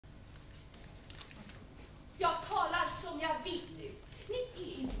Jag talar som jag vill nu. Ni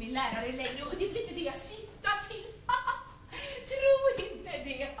är inte min lärare längre och det blir inte det jag syftar till. Tro inte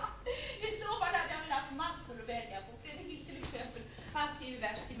det. I så fall hade jag haft massor att välja på. Fredrik till exempel, han skriver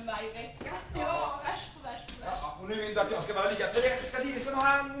vers till mig varje vecka. Ja, vers på vers på vers. Ja, och nu vill du att jag ska vara lika förälskad i det som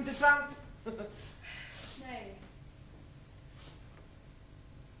han, inte sant? Nej.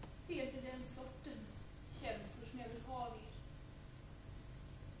 Det är inte den sortens känslor som jag vill ha av er.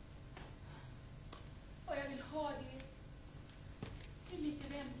 Och jag vill ha det. Det är lite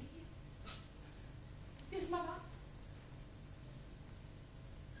vänlighet. Det som har varit.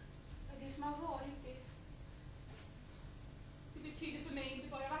 Ja, det som har varit det. Det betyder för mig inte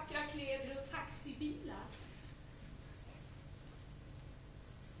bara vackra kläder och taxibilar.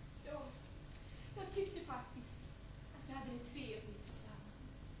 Ja, jag tyckte faktiskt att vi hade det trevligt tillsammans.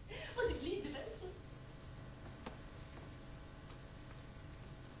 Och det blir inte väl så.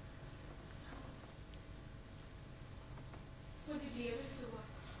 Och det blev väl så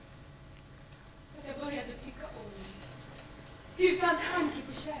att jag började tycka om det. Utan tanke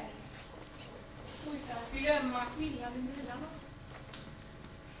på kärlek. Och utan att glömma skillnaden mellan oss.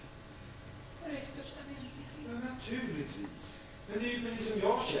 Och det största vänlighet. Ja, naturligtvis. Men det är ju precis som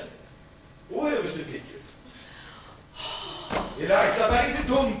jag känner. Och överste picket. Eliza, bär inte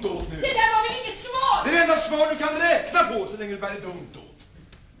dumt åt nu. Det där var väl inget svar? Det är det enda svar du kan räkna på så länge du bär dumt åt.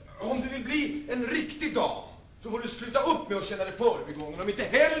 Om du vill bli en riktig dam så får du sluta upp med att känna dig förbigången om inte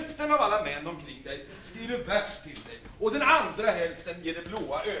hälften av alla män omkring dig skriver vers till dig och den andra hälften ger dig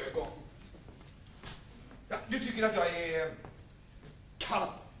blåa ögon. Ja, du tycker att jag är kall,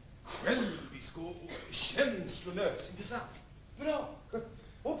 självisk och känslolös, inte sant? Bra.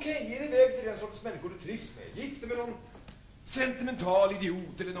 Okej, ge dig iväg till den sorts människor du trivs med. Gift dig med någon sentimental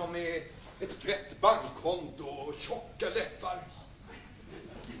idiot eller någon med ett fett bankkonto och tjocka läppar.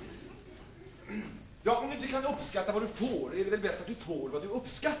 Ja, om du inte kan uppskatta vad du får är det väl bäst att du får vad du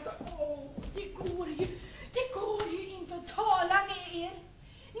uppskattar. Det går ju inte att tala med er.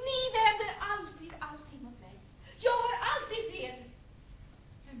 Ni vänder alltid allting mot mig. Jag har alltid fel.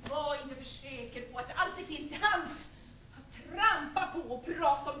 Men var inte för säker på att det alltid finns till hands att trampa på och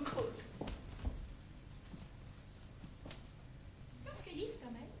prata om kull. Jag ska gifta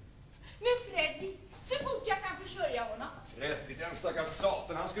mig med Freddy så fort jag kan försörja honom. Freddy, den stackars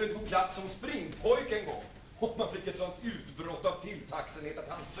satan, han skulle inte få plats som springpojk en gång. Och man fick ett sånt utbrott av tilltacksenhet att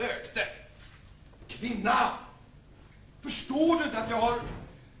han sökte. Kvinna! Förstår du inte att jag har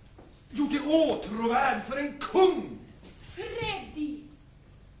gjort dig åtråvärd för en kung? Freddy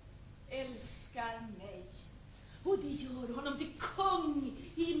älskar mig. Och det gör honom till kung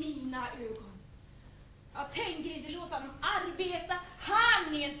i mina ögon. Jag tänker inte låta honom arbeta.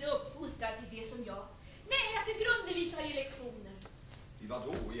 Han är inte uppfostrad till det som jag. Nej, jag tänker undervisa i lektioner. I vad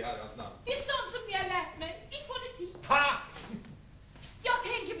då, i herrans namn? I sånt som ni har lärt mig, i fonetik. Ha! Jag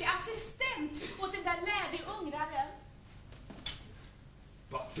tänker bli assistent åt den där lärde ungraren.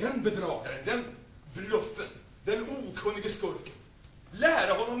 Vad, den bedragaren, den bluffen, den okunnige skurken.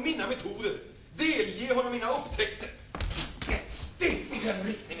 Lära honom mina metoder, delge honom mina upptäckter. Ett steg i den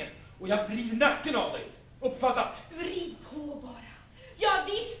riktningen och jag vrider nacken av dig. Uppfattat? Vrid på bara. Jag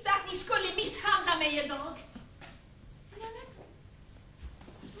visste att ni skulle misshandla mig en dag.